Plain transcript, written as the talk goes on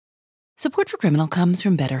Support for Criminal comes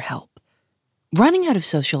from BetterHelp. Running out of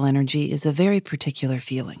social energy is a very particular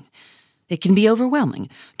feeling. It can be overwhelming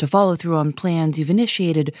to follow through on plans you've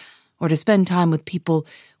initiated or to spend time with people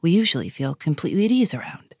we usually feel completely at ease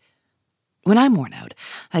around. When I'm worn out,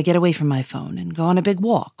 I get away from my phone and go on a big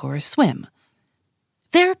walk or a swim.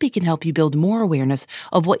 Therapy can help you build more awareness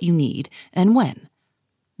of what you need and when.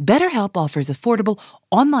 BetterHelp offers affordable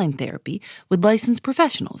online therapy with licensed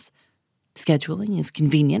professionals. Scheduling is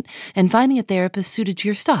convenient, and finding a therapist suited to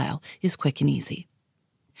your style is quick and easy.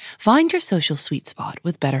 Find your social sweet spot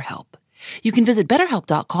with BetterHelp. You can visit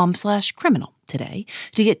betterhelp.com/criminal today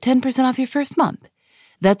to get 10% off your first month.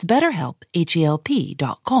 That's BetterHelp,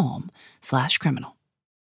 HELP.com/criminal.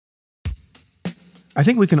 I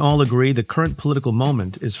think we can all agree the current political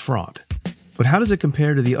moment is fraught. But how does it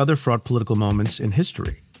compare to the other fraught political moments in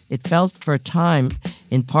history? It felt for a time,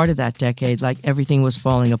 in part of that decade, like everything was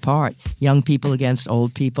falling apart. Young people against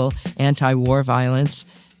old people, anti-war violence,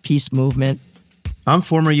 peace movement. I'm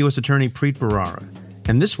former U.S. Attorney Preet Bharara,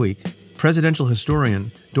 and this week, presidential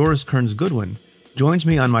historian Doris Kearns Goodwin joins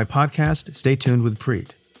me on my podcast, Stay Tuned with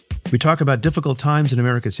Preet. We talk about difficult times in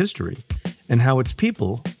America's history and how its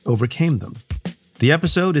people overcame them. The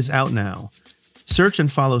episode is out now. Search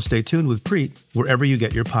and follow Stay Tuned with Preet wherever you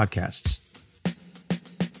get your podcasts.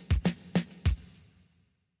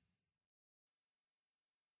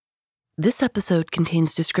 This episode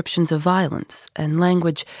contains descriptions of violence and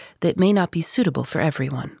language that may not be suitable for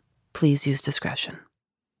everyone. Please use discretion.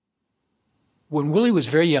 When Willie was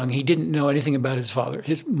very young, he didn't know anything about his father.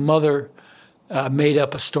 His mother made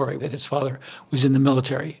up a story that his father was in the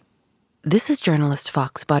military. This is journalist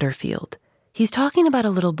Fox Butterfield. He's talking about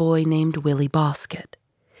a little boy named Willie Bosket.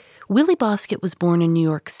 Willie Bosket was born in New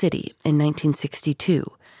York City in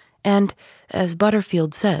 1962, and, as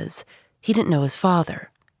Butterfield says, he didn't know his father.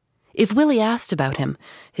 If Willie asked about him,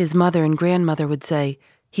 his mother and grandmother would say,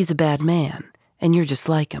 "He's a bad man, and you're just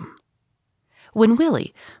like him." When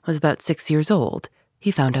Willie was about 6 years old,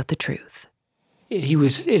 he found out the truth. He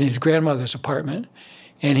was in his grandmother's apartment,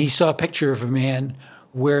 and he saw a picture of a man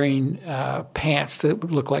wearing pants that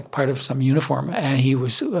looked like part of some uniform, and he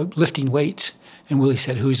was lifting weights. And Willie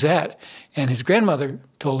said, "Who's that?" And his grandmother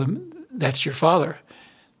told him, "That's your father."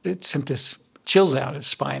 It sent this chill down his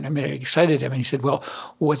spine. I mean, it excited him. And he said, "Well,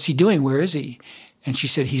 what's he doing? Where is he?" And she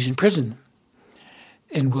said, "He's in prison."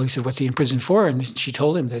 And Willie said, "What's he in prison for?" And she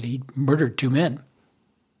told him that he murdered 2 men.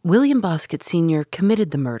 William Bosket Sr.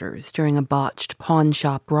 committed the murders during a botched pawn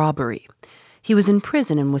shop robbery. He was in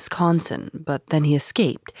prison in Wisconsin, but then he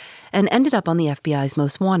escaped and ended up on the FBI's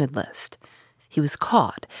most wanted list. He was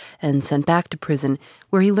caught and sent back to prison,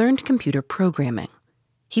 where he learned computer programming.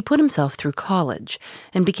 He put himself through college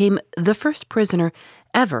and became the first prisoner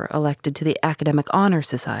ever elected to the Academic Honor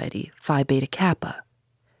Society, Phi Beta Kappa.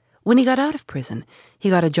 When he got out of prison, he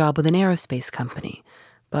got a job with an aerospace company,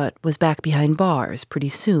 but was back behind bars pretty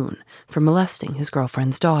soon for molesting his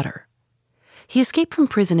girlfriend's daughter. He escaped from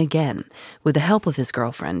prison again with the help of his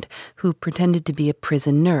girlfriend, who pretended to be a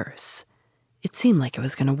prison nurse. It seemed like it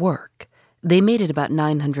was going to work. They made it about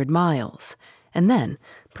 900 miles, and then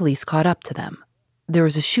police caught up to them. There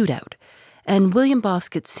was a shootout, and William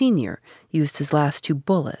Bosket Sr. used his last 2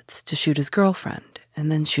 bullets to shoot his girlfriend and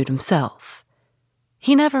then shoot himself.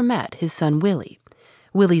 He never met his son Willie.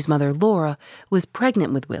 Willie's mother, Laura, was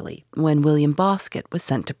pregnant with Willie when William Bosket was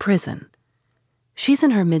sent to prison. She's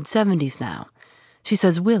in her mid-70s now. She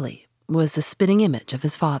says Willie was the spitting image of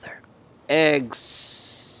his father.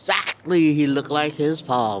 Exactly, he looked like his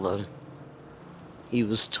father. He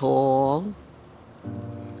was tall,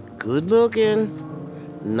 good-looking,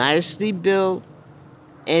 nicely built,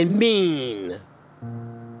 and mean.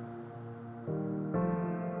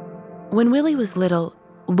 When Willie was little,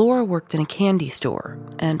 Laura worked in a candy store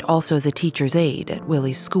and also as a teacher's aide at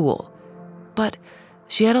Willie's school. But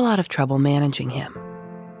she had a lot of trouble managing him.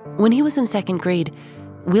 When he was in 2nd grade,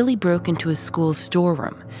 Willie broke into his school's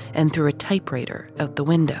storeroom and threw a typewriter out the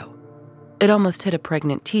window. It almost hit a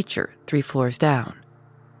pregnant teacher 3 floors down.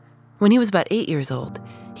 When he was about 8 years old,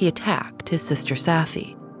 he attacked his sister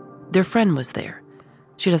Safi. Their friend was there.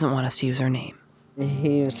 She doesn't want us to use her name.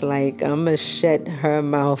 He was like, "I'm going to shut her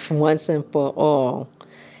mouth once and for all."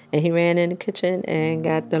 And he ran in the kitchen and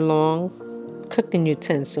got the long cooking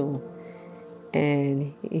utensil.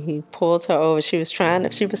 And he pulled her over. She was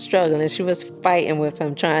struggling. She was fighting with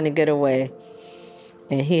him, trying to get away.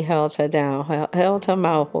 And he held her down, held her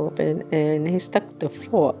mouth open, and he stuck the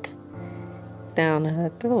fork down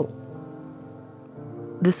her throat.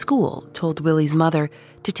 The school told Willie's mother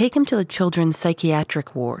to take him to the children's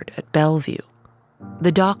psychiatric ward at Bellevue.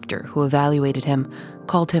 The doctor who evaluated him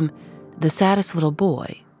called him the saddest little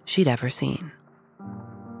boy she'd ever seen.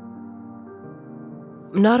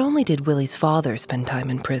 Not only did Willie's father spend time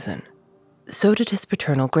in prison, so did his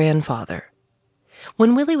paternal grandfather.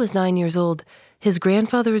 When Willie was 9 years old, his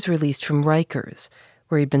grandfather was released from Rikers,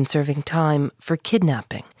 where he'd been serving time for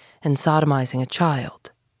kidnapping and sodomizing a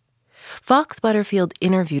child. Fox Butterfield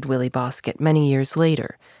interviewed Willie Bosket many years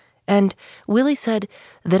later, and Willie said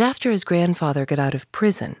that after his grandfather got out of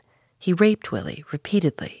prison, he raped Willie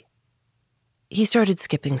repeatedly. He started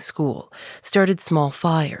skipping school, started small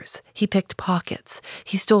fires, he picked pockets,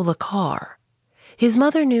 he stole a car. His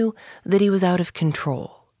mother knew that he was out of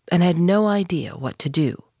control and had no idea what to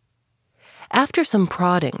do. After some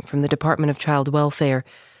prodding from the Department of Child Welfare,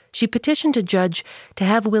 she petitioned a judge to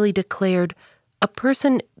have Willie declared a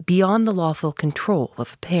person beyond the lawful control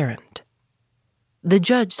of a parent. The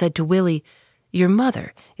judge said to Willie, "Your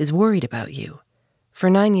mother is worried about you. For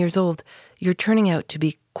 9 years old, you're turning out to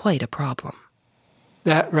be quite a problem."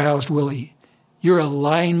 That roused Willie. "You're a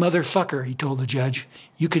lying motherfucker," he told the judge.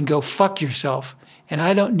 "You can go fuck yourself, and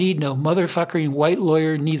I don't need no motherfucking white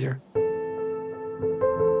lawyer neither."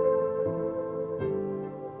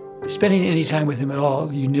 Spending any time with him at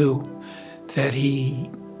all, you knew that he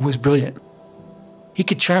was brilliant. He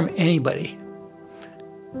could charm anybody.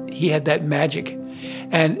 He had that magic.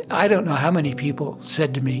 And I don't know how many people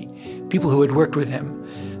said to me, people who had worked with him,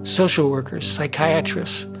 social workers,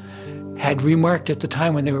 psychiatrists, had remarked at the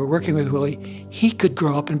time when they were working with Willie, he could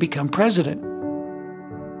grow up and become president.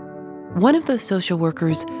 One of those social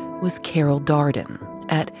workers was Carol Darden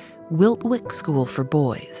at Wiltwyck School for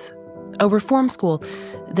Boys, a reform school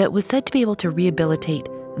that was said to be able to rehabilitate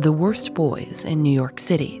the worst boys in New York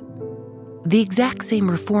City. The exact same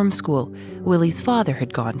reform school Willie's father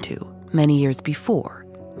had gone to many years before,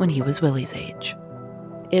 when he was Willie's age.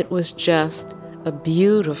 It was just a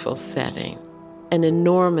beautiful setting, an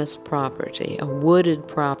enormous property, a wooded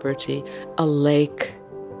property, a lake,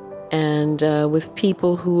 and with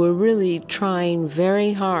people who were really trying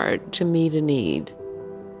very hard to meet a need.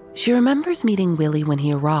 She remembers meeting Willie when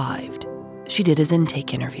he arrived. She did his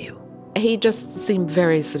intake interview. He just seemed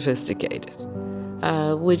very sophisticated,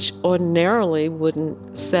 which ordinarily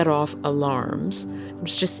wouldn't set off alarms. It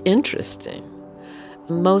was just interesting.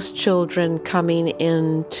 Most children coming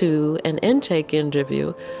into an intake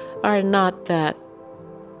interview are not that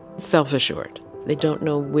self-assured. They don't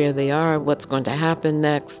know where they are, what's going to happen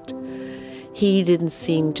next. He didn't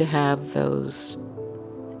seem to have those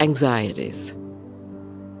anxieties.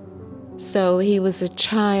 So he was a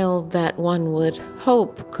child that one would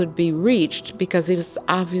hope could be reached because he was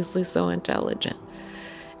obviously so intelligent.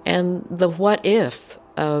 And the what if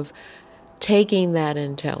of taking that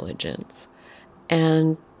intelligence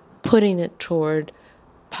and putting it toward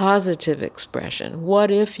positive expression.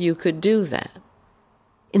 What if you could do that?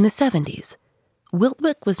 In the 70s,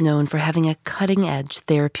 Wiltwyck was known for having a cutting-edge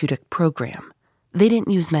therapeutic program. They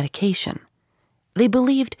didn't use medication. They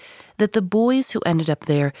believed that the boys who ended up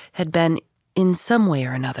there had been, in some way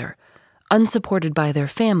or another, unsupported by their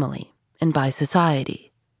family and by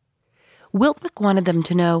society. Wiltwyck wanted them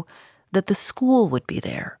to know that the school would be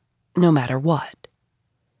there, no matter what.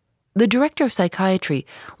 The director of psychiatry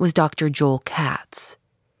was Dr. Joel Katz.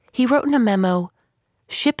 He wrote in a memo,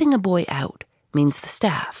 "Shipping a boy out means the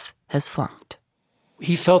staff has flunked."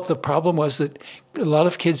 He felt the problem was that a lot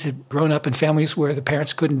of kids had grown up in families where the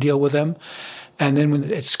parents couldn't deal with them. And then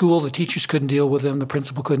when at school, the teachers couldn't deal with them, the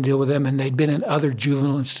principal couldn't deal with them, and they'd been in other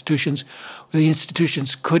juvenile institutions where the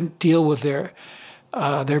institutions couldn't deal with their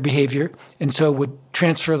behavior, and so would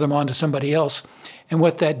transfer them on to somebody else. And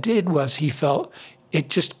what that did was, he felt, it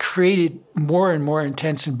just created more and more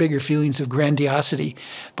intense and bigger feelings of grandiosity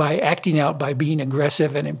by acting out, by being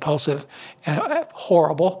aggressive and impulsive and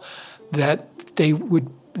horrible, that they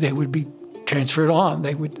would be transferred on.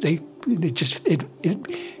 It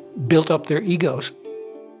built up their egos.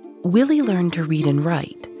 Willie learned to read and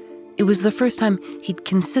write. It was the first time he'd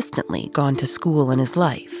consistently gone to school in his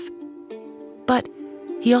life. But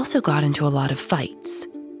he also got into a lot of fights.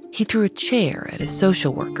 He threw a chair at his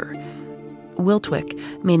social worker. Wiltwyck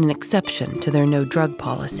made an exception to their no-drug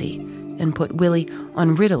policy and put Willie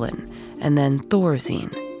on Ritalin and then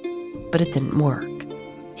Thorazine. But it didn't work.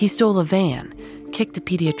 He stole a van, kicked a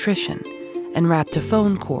pediatrician, and wrapped a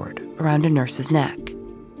phone cord around a nurse's neck.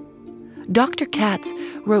 Dr. Katz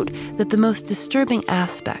wrote that the most disturbing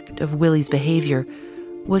aspect of Willie's behavior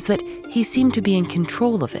was that he seemed to be in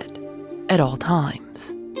control of it at all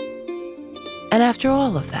times. And after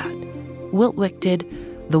all of that, Wiltwyck did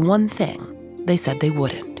the one thing they said they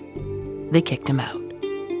wouldn't. They kicked him out.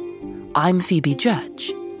 I'm Phoebe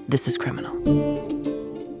Judge. This is Criminal.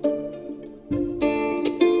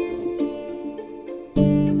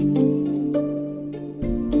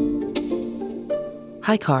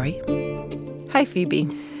 Hi, Kari. Hi, Phoebe.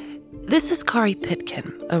 This is Kari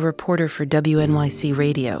Pitkin, a reporter for WNYC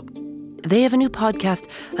Radio. They have a new podcast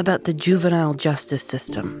about the juvenile justice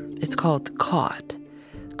system. It's called Caught.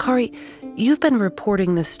 Kari, you've been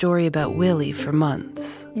reporting this story about Willie for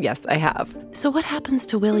months. Yes, I have. So what happens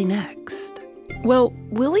to Willie next? Well,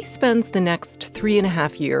 Willie spends the next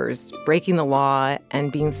 3.5 years breaking the law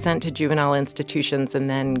and being sent to juvenile institutions and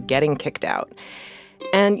then getting kicked out.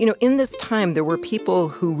 And, in this time, there were people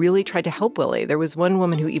who really tried to help Willie. There was one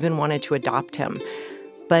woman who even wanted to adopt him.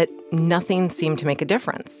 But nothing seemed to make a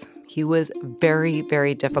difference. He was very,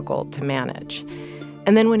 very difficult to manage.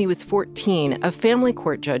 And then when he was 14, a family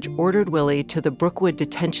court judge ordered Willie to the Brookwood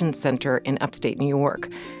Detention Center in upstate New York.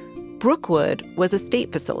 Brookwood was a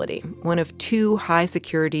state facility, one of 2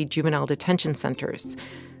 high-security juvenile detention centers.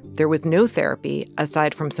 There was no therapy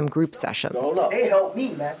aside from some group sessions. Hold up. They helped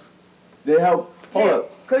me, man. They help. Hold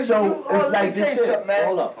up. Cause So it's like this shit. man.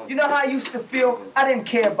 Hold up. You know how I used to feel? I didn't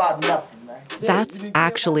care about nothing, man. That's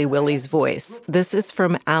actually Willie's voice. This is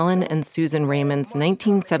from Alan and Susan Raymond's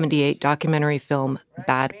 1978 documentary film,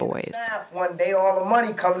 Bad Boys. One day all the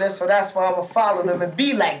money coming in, so that's why I'm gonna follow them and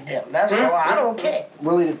be like them. That's all. I don't care.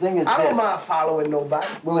 Willie, the thing is I this. don't mind following nobody.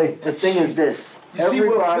 Willie, the thing is this. You see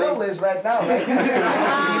where Bill is right now, man. Be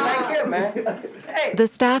like him, man. Hey. The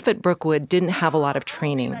staff at Brookwood didn't have a lot of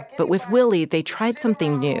training, but with Willie, they tried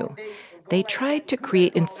something new. They tried to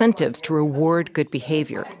create incentives to reward good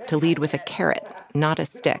behavior, to lead with a carrot, not a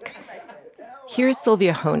stick. Here's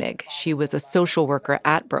Sylvia Honig. She was a social worker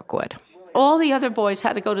at Brookwood. All the other boys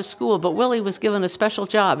had to go to school, but Willie was given a special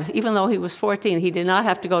job. Even though he was 14, he did not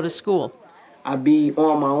have to go to school. I be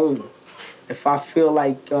on my own. If I feel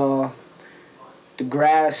like the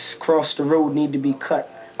grass across the road need to be cut,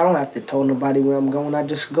 I don't have to tell nobody where I'm going. I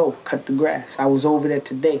just go cut the grass. I was over there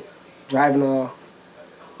today, driving the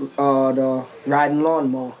riding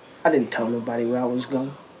lawnmower. I didn't tell nobody where I was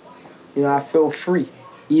going. I feel free.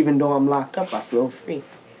 Even though I'm locked up, I feel free.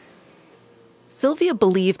 Sylvia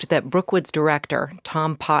believed that Brookwood's director,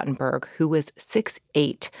 Tom Pottenberg, who was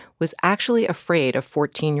 6'8", was actually afraid of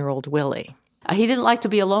 14-year-old Willie. He didn't like to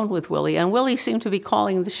be alone with Willie, and Willie seemed to be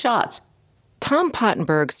calling the shots. Tom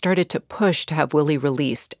Pottenberg started to push to have Willie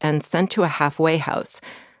released and sent to a halfway house.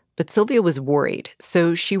 But Sylvia was worried,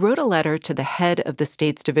 so she wrote a letter to the head of the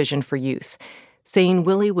state's Division for Youth, saying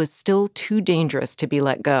Willie was still too dangerous to be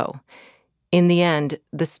let go. In the end,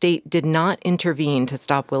 the state did not intervene to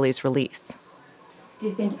stop Willie's release. Do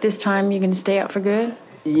you think this time you're going to stay out for good?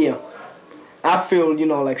 Yeah. I feel,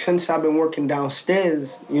 like since I've been working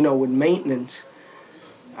downstairs, with maintenance,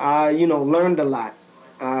 I, learned a lot.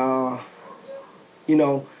 I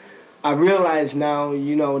realize now,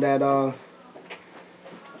 that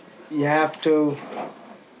you have to,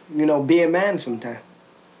 be a man sometime.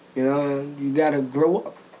 You got to grow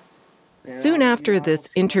up. Soon after this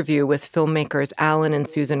interview with filmmakers Alan and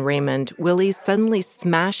Susan Raymond, Willie suddenly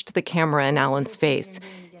smashed the camera in Alan's face,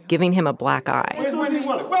 giving him a black eye. Where's Willie?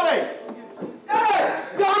 Willie! Hey,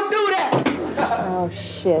 don't do that! Oh,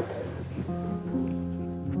 shit.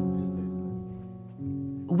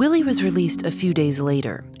 Willie was released a few days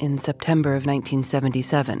later, in September of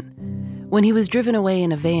 1977. When he was driven away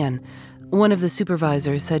in a van, one of the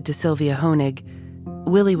supervisors said to Sylvia Honig,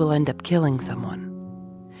 "Willie will end up killing someone."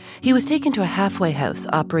 He was taken to a halfway house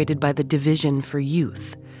operated by the Division for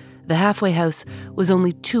Youth. The halfway house was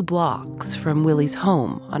only 2 blocks from Willie's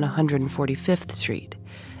home on 145th Street.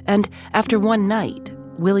 And after one night,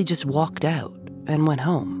 Willie just walked out and went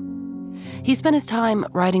home. He spent his time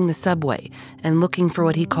riding the subway and looking for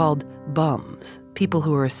what he called bums, people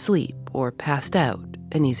who were asleep or passed out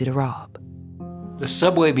and easy to rob. The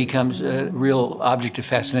subway becomes a real object of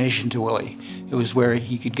fascination to Willie. It was where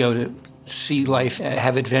he could go to see life,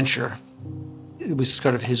 have adventure. It was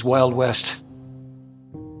sort of his Wild West.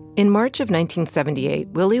 In March of 1978,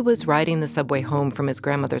 Willie was riding the subway home from his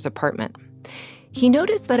grandmother's apartment. He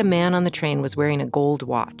noticed that a man on the train was wearing a gold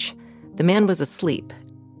watch. The man was asleep.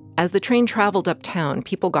 As the train traveled uptown,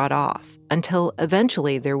 people got off, until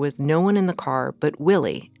eventually there was no one in the car but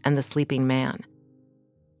Willie and the sleeping man.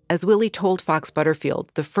 As Willie told Fox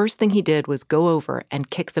Butterfield, the first thing he did was go over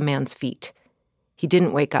and kick the man's feet. He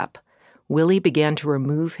didn't wake up. Willie began to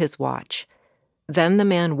remove his watch. Then the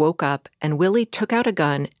man woke up, and Willie took out a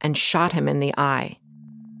gun and shot him in the eye.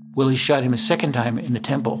 Willie shot him a second time in the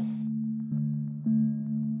temple.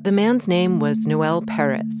 The man's name was Noel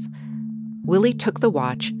Perez. Willie took the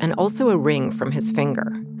watch and also a ring from his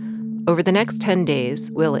finger. Over the next 10 days,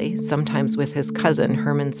 Willie, sometimes with his cousin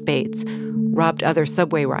Herman Spates, robbed other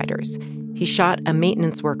subway riders. He shot a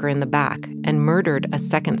maintenance worker in the back and murdered a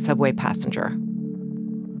second subway passenger.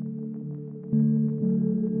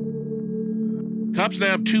 Cops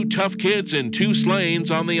nabbed 2 tough kids in 2 slayings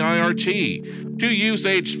on the IRT. 2 youths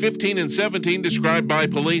aged 15 and 17, described by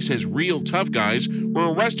police as real tough guys,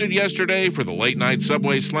 were arrested yesterday for the late-night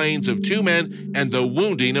subway slayings of 2 men and the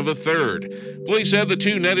wounding of a third. Police said the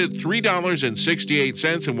 2 netted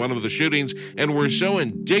 $3.68 in one of the shootings and were so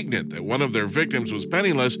indignant that one of their victims was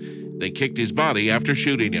penniless, they kicked his body after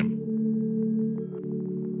shooting him.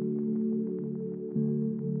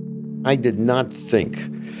 I did not think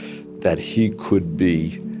that he could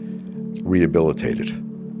be rehabilitated.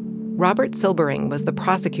 Robert Silbering was the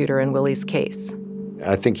prosecutor in Willie's case.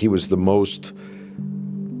 I think he was the most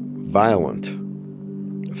violent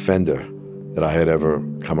offender that I had ever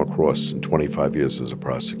come across in 25 years as a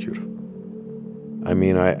prosecutor. I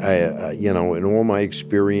mean, I in all my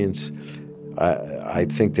experience, I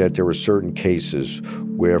think that there are certain cases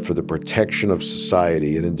where for the protection of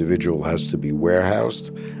society, an individual has to be warehoused.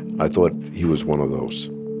 I thought he was one of those.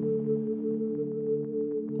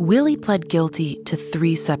 Willie pled guilty to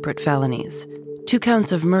 3 separate felonies, 2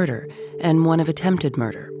 counts of murder and 1 of attempted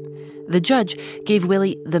murder. The judge gave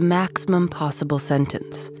Willie the maximum possible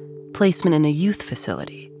sentence, placement in a youth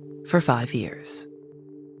facility for 5 years.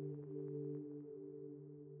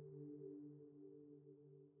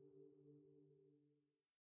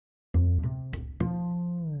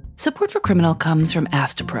 Support for Criminal comes from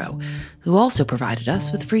Astepro, who also provided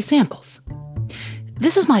us with free samples.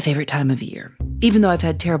 This is my favorite time of year, even though I've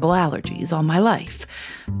had terrible allergies all my life.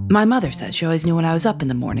 My mother says she always knew when I was up in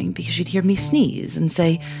the morning because she'd hear me sneeze and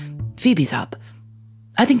say, "Phoebe's up."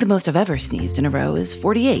 I think the most I've ever sneezed in a row is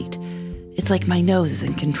 48. It's like my nose is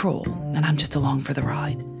in control, and I'm just along for the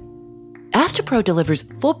ride. Astepro delivers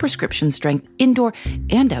full prescription strength indoor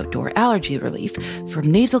and outdoor allergy relief from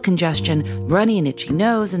nasal congestion, runny and itchy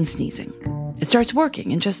nose, and sneezing. It starts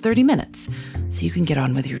working in just 30 minutes, so you can get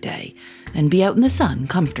on with your day and be out in the sun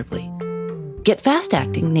comfortably. Get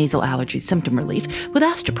fast-acting nasal allergy symptom relief with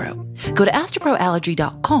Astepro. Go to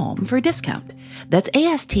asteproallergy.com for a discount. That's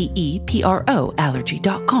ASTEPRO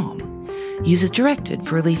allergy.com. Use as directed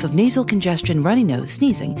for relief of nasal congestion, runny nose,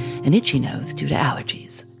 sneezing, and itchy nose due to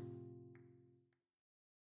allergies.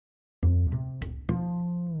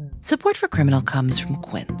 Support for Criminal comes from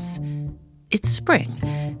Quince. It's spring,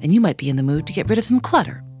 and you might be in the mood to get rid of some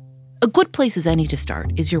clutter. A good place as any to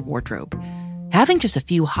start is your wardrobe. Having just a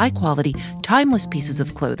few high-quality, timeless pieces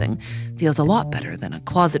of clothing feels a lot better than a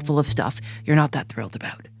closet full of stuff you're not that thrilled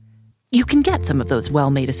about. You can get some of those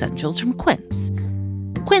well-made essentials from Quince.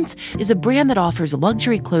 Quince is a brand that offers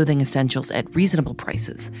luxury clothing essentials at reasonable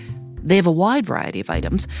prices. They have a wide variety of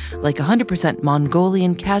items, like 100%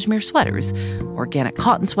 Mongolian cashmere sweaters, organic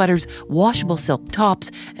cotton sweaters, washable silk tops,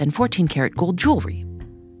 and 14-karat gold jewelry.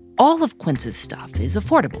 All of Quince's stuff is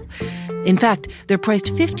affordable. In fact, they're priced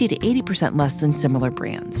 50 to 80% less than similar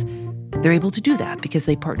brands. They're able to do that because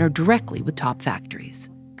they partner directly with top factories.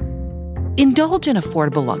 Indulge in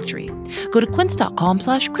affordable luxury. Go to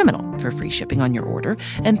quince.com/criminal for free shipping on your order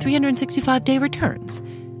and 365-day returns.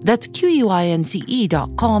 That's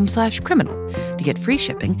QUINCE.com/criminal to get free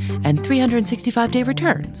shipping and 365-day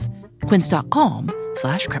returns.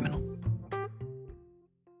 Quince.com/criminal.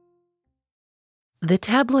 The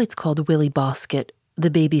tabloids called Willie Bosket the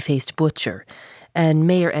baby-faced butcher, and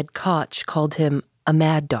Mayor Ed Koch called him a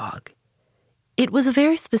mad dog. It was a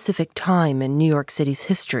very specific time in New York City's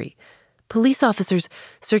history. Police officers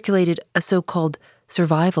circulated a so-called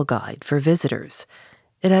survival guide for visitors.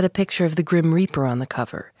 It had a picture of the Grim Reaper on the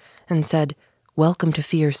cover and said, "Welcome to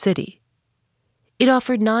Fear City." It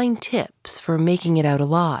offered 9 tips for making it out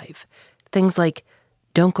alive. Things like,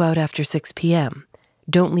 don't go out after 6 p.m.,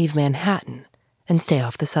 don't leave Manhattan, and stay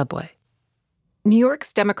off the subway. New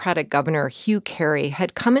York's Democratic Governor Hugh Carey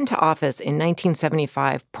had come into office in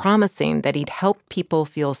 1975 promising that he'd help people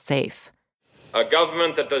feel safe. A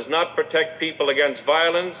government that does not protect people against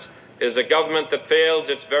violence is a government that fails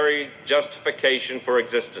its very justification for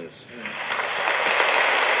existence.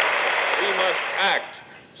 We must act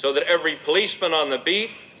so that every policeman on the beat,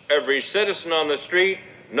 every citizen on the street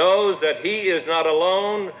knows that he is not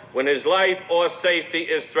alone when his life or safety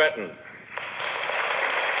is threatened.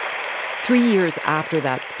 3 years after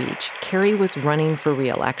that speech, Carey was running for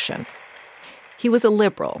re-election. He was a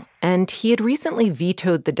liberal, and he had recently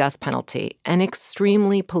vetoed the death penalty, an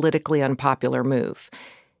extremely politically unpopular move.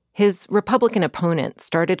 His Republican opponent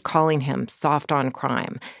started calling him soft on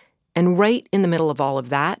crime, and right in the middle of all of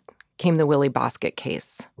that came the Willie Bosket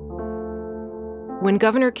case. When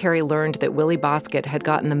Governor Carey learned that Willie Bosket had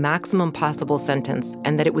gotten the maximum possible sentence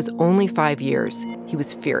and that it was only 5 years, he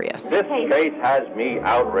was furious. This case has me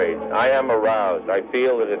outraged. I am aroused. I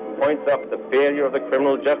feel that it points up the failure of the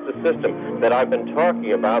criminal justice system that I've been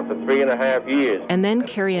talking about for 3.5 years. And then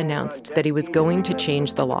Carey announced that he was going to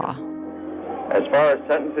change the law. As far as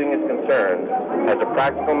sentencing is concerned, as a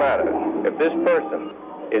practical matter, if this person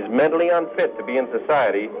is mentally unfit to be in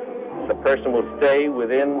society, the person will stay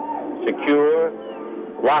within secure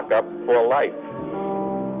lockup for life.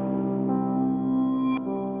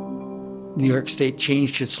 New York State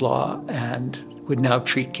changed its law and would now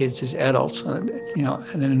treat kids as adults. An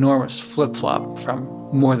enormous flip-flop from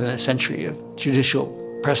more than a century of judicial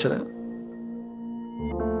precedent.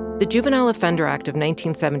 The Juvenile Offender Act of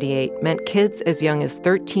 1978 meant kids as young as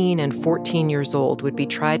 13 and 14 years old would be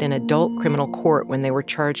tried in adult criminal court when they were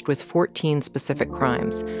charged with 14 specific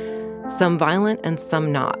crimes. Some violent and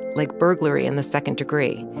some not, like burglary in the second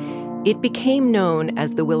degree. It became known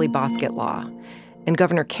as the Willie Bosket Law, and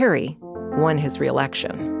Governor Carey won his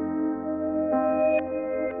reelection.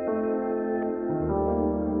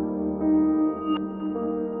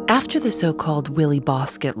 After the so-called Willie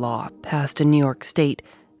Bosket Law passed in New York State,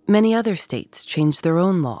 many other states changed their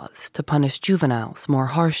own laws to punish juveniles more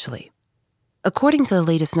harshly. According to the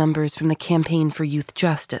latest numbers from the Campaign for Youth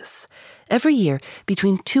Justice, every year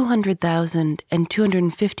between 200,000 and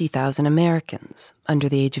 250,000 Americans under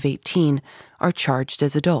the age of 18 are charged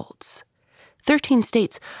as adults. 13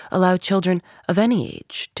 states allow children of any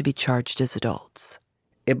age to be charged as adults.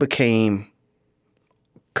 It became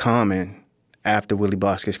common after Willie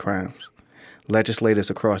Bosket's crimes.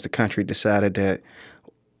 Legislators across the country decided that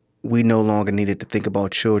we no longer needed to think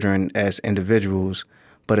about children as individuals,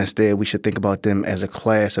 but instead we should think about them as a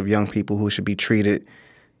class of young people who should be treated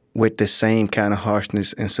with the same kind of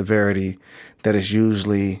harshness and severity that is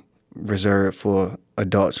usually reserved for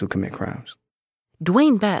adults who commit crimes.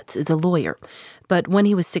 Dwayne Betts is a lawyer, but when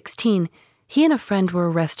he was 16, he and a friend were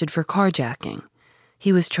arrested for carjacking.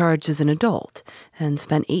 He was charged as an adult and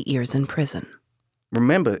spent 8 years in prison.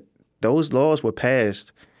 Remember, those laws were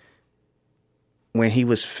passed when he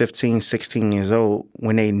was 15, 16 years old,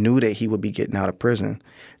 when they knew that he would be getting out of prison.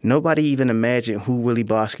 Nobody even imagined who Willie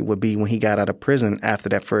Bosket would be when he got out of prison after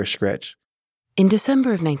that first stretch. In December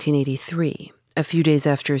of 1983, a few days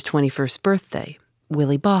after his 21st birthday,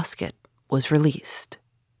 Willie Bosket was released.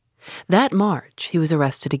 That March, he was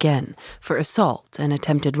arrested again for assault and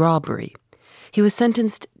attempted robbery. He was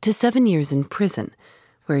sentenced to 7 years in prison,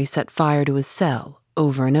 where he set fire to his cell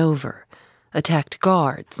over and over, attacked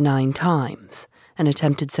guards 9 times, and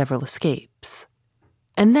attempted several escapes.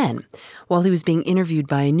 And then, while he was being interviewed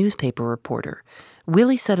by a newspaper reporter,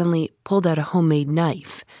 Willie suddenly pulled out a homemade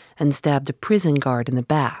knife and stabbed a prison guard in the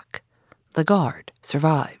back. The guard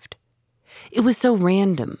survived. It was so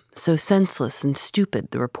random, so senseless and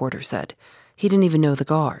stupid, the reporter said. He didn't even know the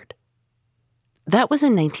guard. That was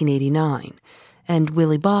in 1989, and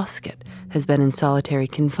Willie Bosket has been in solitary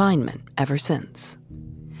confinement ever since.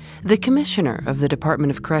 The commissioner of the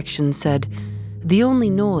Department of Corrections said, "The only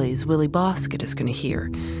noise Willie Bosket is going to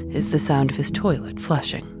hear is the sound of his toilet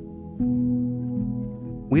flushing."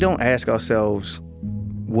 We don't ask ourselves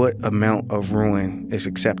what amount of ruin is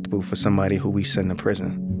acceptable for somebody who we send to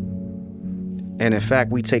prison. And in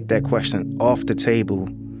fact, we take that question off the table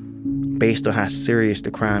based on how serious the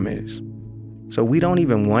crime is. So we don't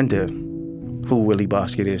even wonder who Willie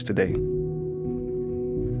Bosket is today.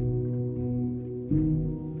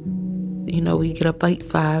 You know, we get up like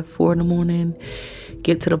 5, 4 in the morning,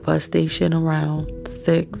 get to the bus station around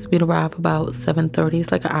 6. We'd arrive about 7:30.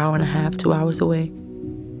 It's like an hour and a half, 2 hours away.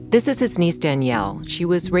 This is his niece, Danielle. She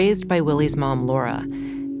was raised by Willie's mom, Laura.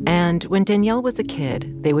 And when Danielle was a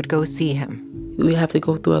kid, they would go see him. We have to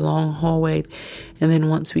go through a long hallway, and then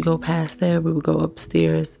once we go past there, we would go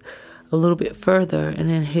upstairs a little bit further, and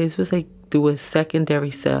then his was like through a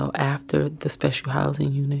secondary cell after the special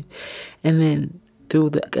housing unit, and then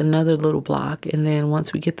through another little block, and then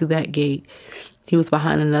once we get through that gate, he was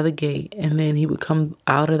behind another gate, and then he would come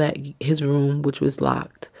out of his room, which was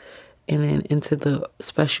locked, and then into the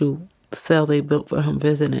special cell they built for him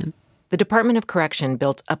visiting. The Department of Correction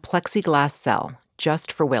built a plexiglass cell just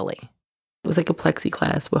for Willie. It was like a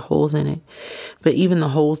plexiglass with holes in it, but even the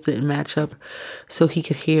holes didn't match up, so he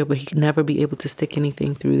could hear, but he could never be able to stick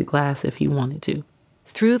anything through the glass if he wanted to.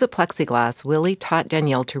 Through the plexiglass, Willie taught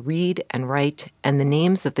Danielle to read and write and the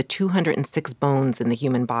names of the 206 bones in the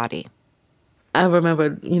human body. I remember,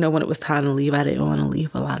 when it was time to leave, I didn't want to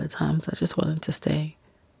leave a lot of times. I just wanted to stay.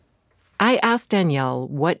 I asked Danielle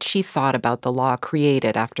what she thought about the law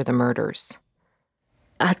created after the murders.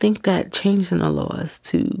 I think that changing the laws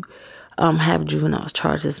to have juveniles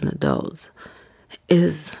charged as adults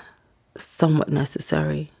is somewhat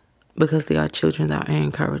necessary because they are children that are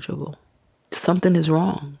incorrigible. Something is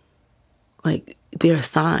wrong. Like, there are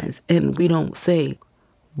signs, and we don't say,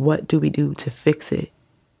 what do we do to fix it?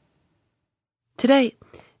 Today,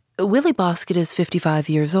 Willie Bosket is 55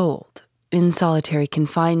 years old, in solitary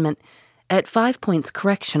confinement at 5 Points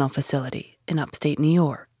Correctional Facility in upstate New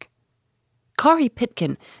York. Kari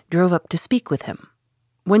Pitkin drove up to speak with him.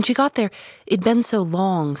 When she got there, it'd been so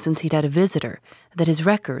long since he'd had a visitor that his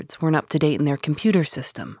records weren't up to date in their computer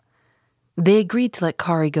system. They agreed to let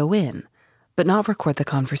Kari go in, but not record the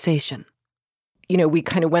conversation. You know, we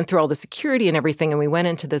kind of went through all the security and everything, and we went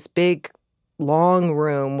into this big, long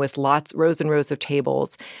room with rows and rows of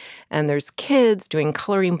tables. And there's kids doing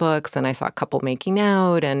coloring books, and I saw a couple making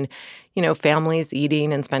out, and, you know, families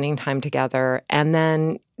eating and spending time together. And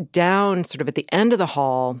then down sort of at the end of the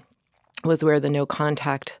hall was where the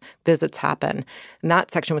no-contact visits happen. And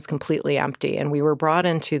that section was completely empty. And we were brought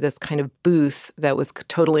into this kind of booth that was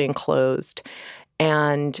totally enclosed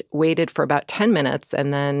and waited for about 10 minutes.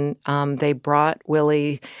 And then they brought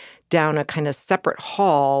Willie down a kind of separate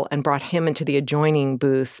hall and brought him into the adjoining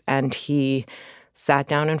booth, and he sat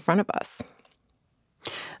down in front of us.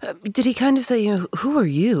 Did he kind of say, you know, who are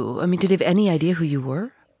you? I mean, did he have any idea who you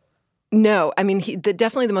were? No. I mean,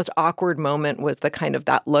 definitely the most awkward moment was the kind of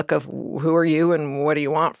that look of, who are you and what do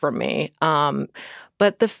you want from me?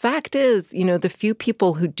 But the fact is, you know, the few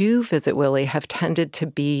people who do visit Willie have tended to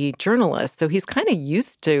be journalists. So he's kind of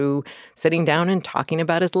used to sitting down and talking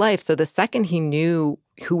about his life. So the second he knew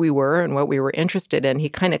who we were and what we were interested in, he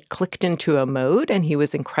kind of clicked into a mode, and he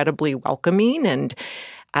was incredibly welcoming and,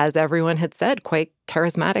 as everyone had said, quite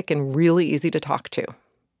charismatic and really easy to talk to.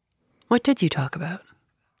 What did you talk about?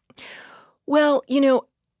 Well, you know,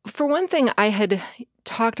 for one thing, I had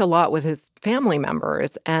talked a lot with his family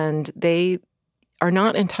members, and they are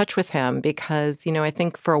not in touch with him because, you know, I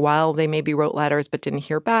think for a while they maybe wrote letters but didn't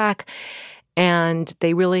hear back. And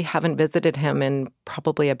they really haven't visited him in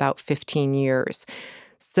probably about 15 years.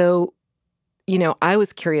 So, you know, I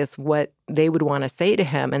was curious what they would want to say to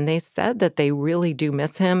him. And they said that they really do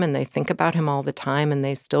miss him and they think about him all the time and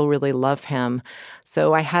they still really love him.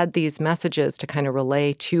 So I had these messages to kind of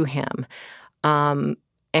relay to him. And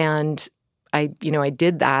I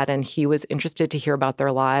did that, and he was interested to hear about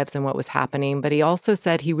their lives and what was happening. But he also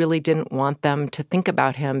said he really didn't want them to think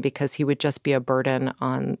about him because he would just be a burden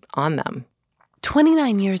on them.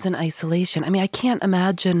 29 years in isolation. I mean, I can't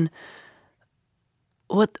imagine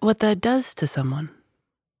what that does to someone.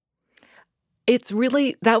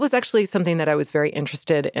 That was actually something that I was very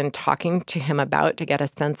interested in talking to him about, to get a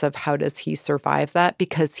sense of how does he survive that,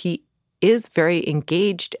 because he is very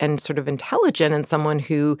engaged and sort of intelligent and someone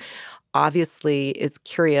who obviously is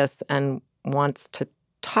curious and wants to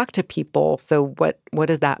talk to people. So what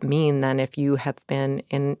does that mean then if you have been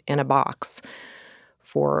in a box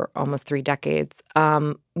for almost 3 decades?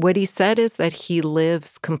 What he said is that he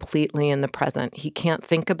lives completely in the present. He can't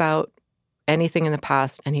think about anything in the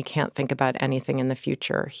past, and he can't think about anything in the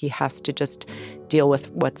future. He has to just deal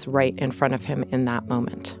with what's right in front of him in that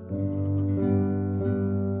moment.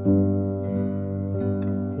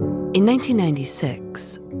 In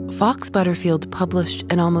 1996, Fox Butterfield published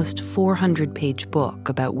an almost 400-page book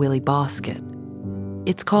about Willie Bosket.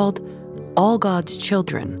 It's called All God's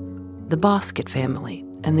Children, The Bosket Family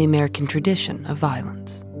and the American Tradition of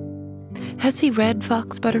Violence. Has he read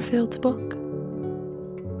Fox Butterfield's book?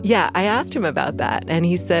 Yeah, I asked him about that, and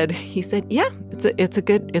he said, yeah,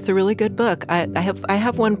 it's a really good book. I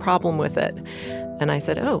have one problem with it. And I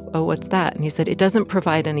said, oh, what's that? And he said, it doesn't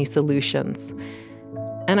provide any solutions.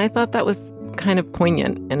 And I thought that was kind of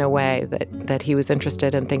poignant in a way, that he was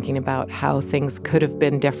interested in thinking about how things could have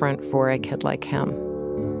been different for a kid like him.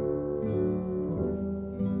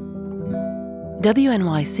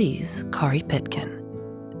 WNYC's Kari Pitkin.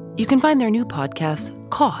 You can find their new podcast,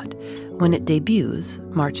 Caught, when it debuts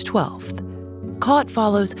March 12th. Caught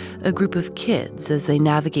follows a group of kids as they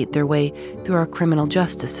navigate their way through our criminal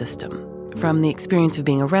justice system, from the experience of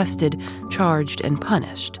being arrested, charged, and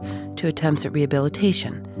punished, to attempts at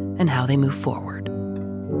rehabilitation and how they move forward.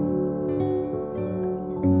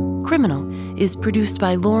 Criminal is produced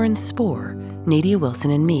by Lauren Spohr, Nadia Wilson,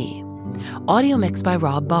 and me. Audio mixed by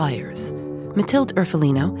Rob Byers. Matilde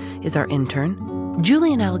Urfolino is our intern.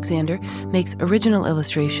 Julian Alexander makes original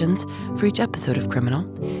illustrations for each episode of Criminal.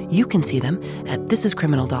 You can see them at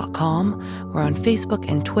thisiscriminal.com or on Facebook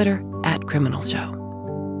and Twitter at Criminal Show.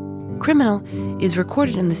 Criminal is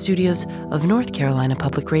recorded in the studios of North Carolina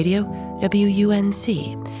Public Radio,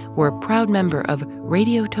 WUNC. We're a proud member of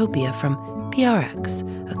Radiotopia from PRX,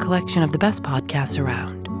 a collection of the best podcasts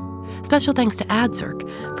around. Special thanks to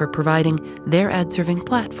AdZerk for providing their ad-serving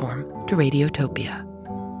platform to Radiotopia.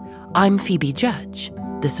 I'm Phoebe Judge.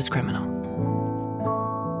 This is Criminal.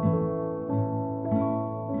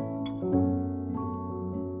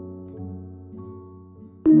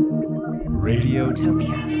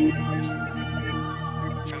 Radiotopia.